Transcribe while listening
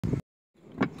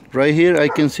Right here I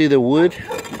can see the wood.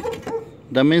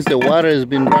 That means the water has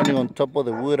been running on top of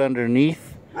the wood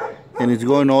underneath, and it's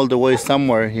going all the way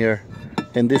somewhere here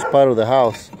in this part of the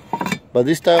house. But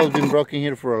this tile has been broken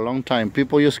here for a long time.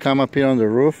 People just come up here on the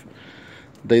roof.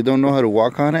 They don't know how to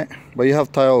walk on it. But you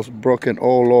have tiles broken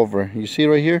all over. You see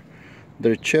right here?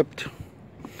 They're chipped.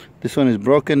 This one is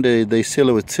broken. They seal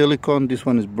it with silicone. This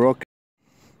one is broken.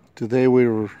 Today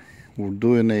we're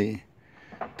doing a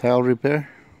tile repair.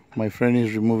 My friend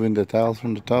is removing the tiles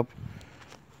from the top,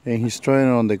 and he's throwing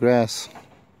it on the grass.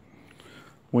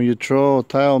 When you throw a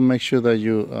tile, make sure that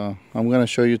you I'm gonna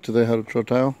show you today how to throw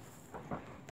tile.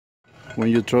 When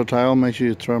you throw tile, make sure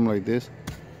you throw them like this,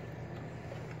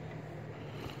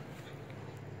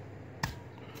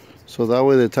 so that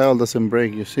way the tile doesn't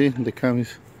break. You see the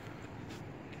comes,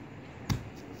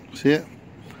 see it?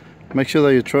 Make sure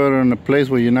that you throw it in a place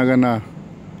where you're not gonna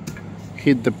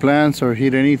hit the plants or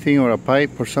hit anything or a pipe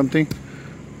or something.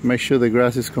 Make sure the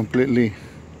grass is completely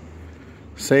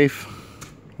safe.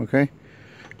 Okay,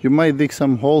 you might dig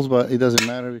some holes, but it doesn't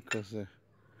matter, because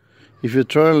if you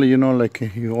throw it, you know, like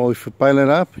if you pile it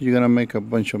up, you're gonna make a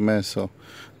bunch of mess. So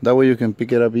that way you can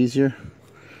pick it up easier,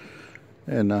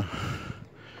 and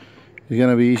it's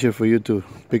gonna be easier for you to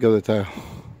pick up the tile.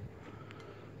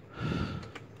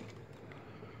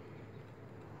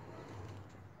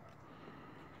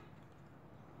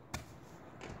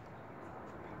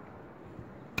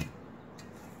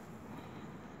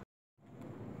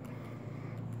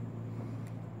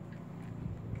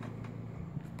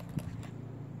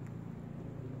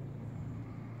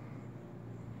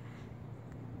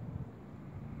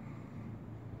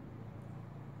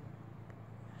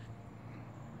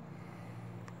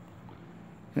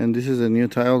 And this is a new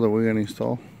tile that we're gonna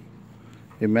install.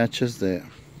 It matches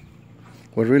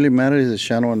what really matters is the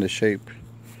channel and the shape.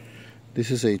 This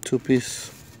is a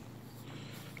two-piece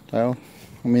tile.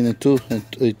 I mean a two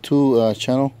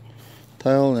channel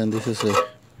tile, and this is a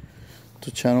two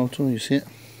channel too. You see it?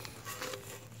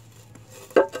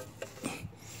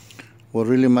 What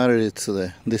really matters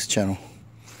is this channel.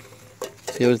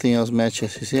 See, everything else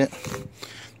matches. You see it?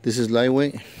 This is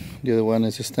lightweight. The other one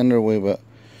is a standard weight, but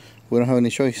we don't have any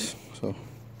choice. So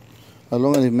as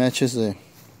long as it matches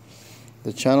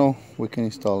the channel, we can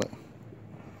install it.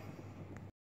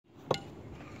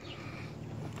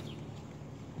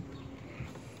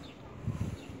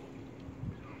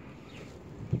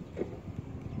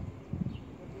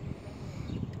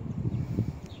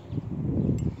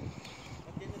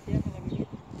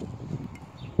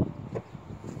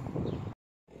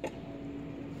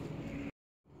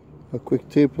 A quick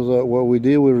tip is that what we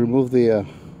did, we removed the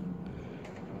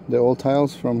old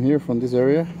tiles from here, from this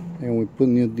area, and we put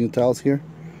new tiles here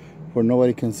where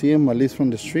nobody can see them, at least from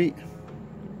the street.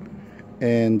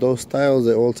 And those tiles,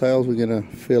 the old tiles, we're gonna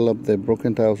fill up the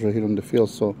broken tiles right here on the field,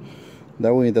 so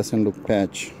that way it doesn't look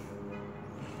patched.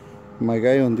 My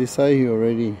guy on this side, he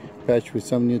already patched with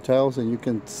some new tiles, and you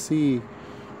can see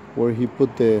where he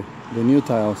put the new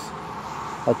tiles.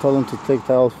 I told him to take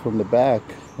tiles from the back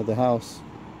of the house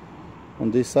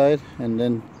on this side and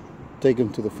then take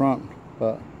them to the front,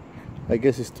 but I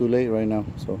guess it's too late right now.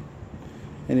 So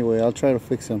anyway, I'll try to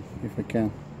fix them if I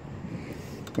can.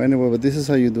 But anyway, but this is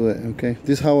how you do it, okay?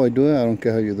 This is how I do it. I don't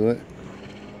care how you do it.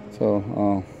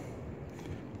 So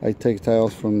I take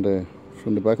tiles from the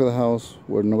back of the house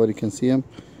where nobody can see them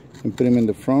and put them in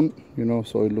the front, you know,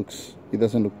 so it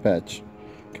doesn't look patched.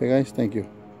 Okay guys, thank you.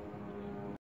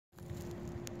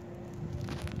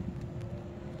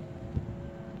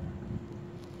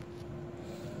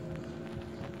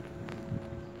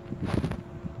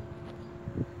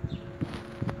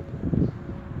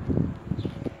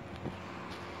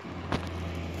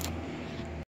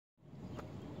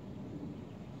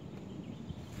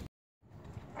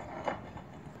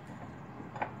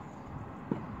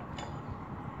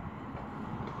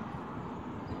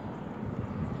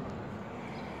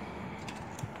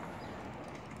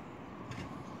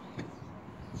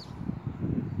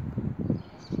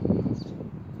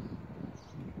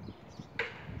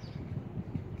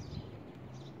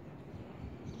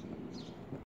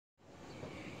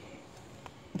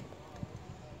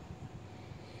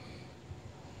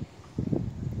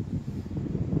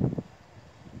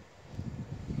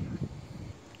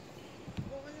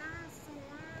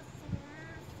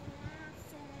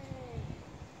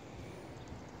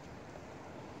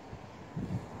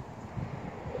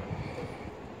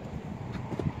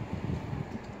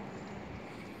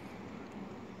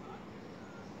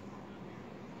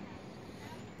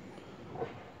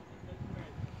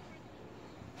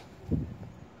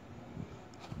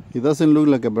 It doesn't look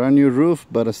like a brand new roof,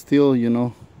 but still, you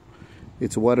know,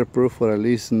 It's waterproof for at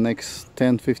least next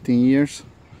 10-15 years.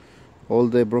 All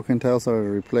the broken tiles are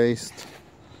replaced,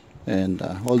 and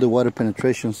all the water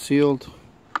penetration sealed,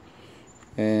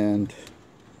 and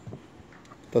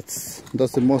that's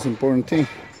the most important thing.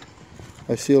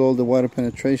 I seal all the water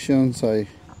penetrations. I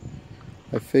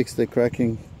fix the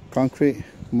cracking concrete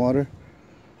mortar,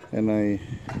 and I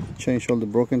change all the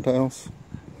broken tiles.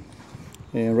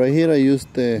 And right here I use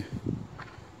the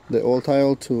old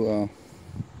tile to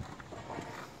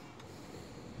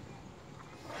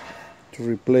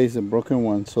replace the broken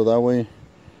one, so that way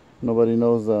nobody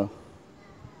knows the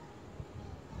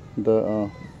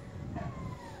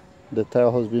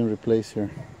tile has been replaced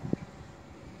here.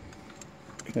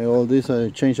 Okay, all this I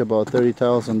changed about 30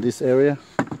 tiles in this area.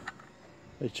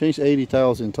 I changed 80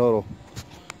 tiles in total,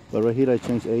 but right here I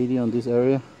changed 80 on this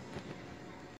area.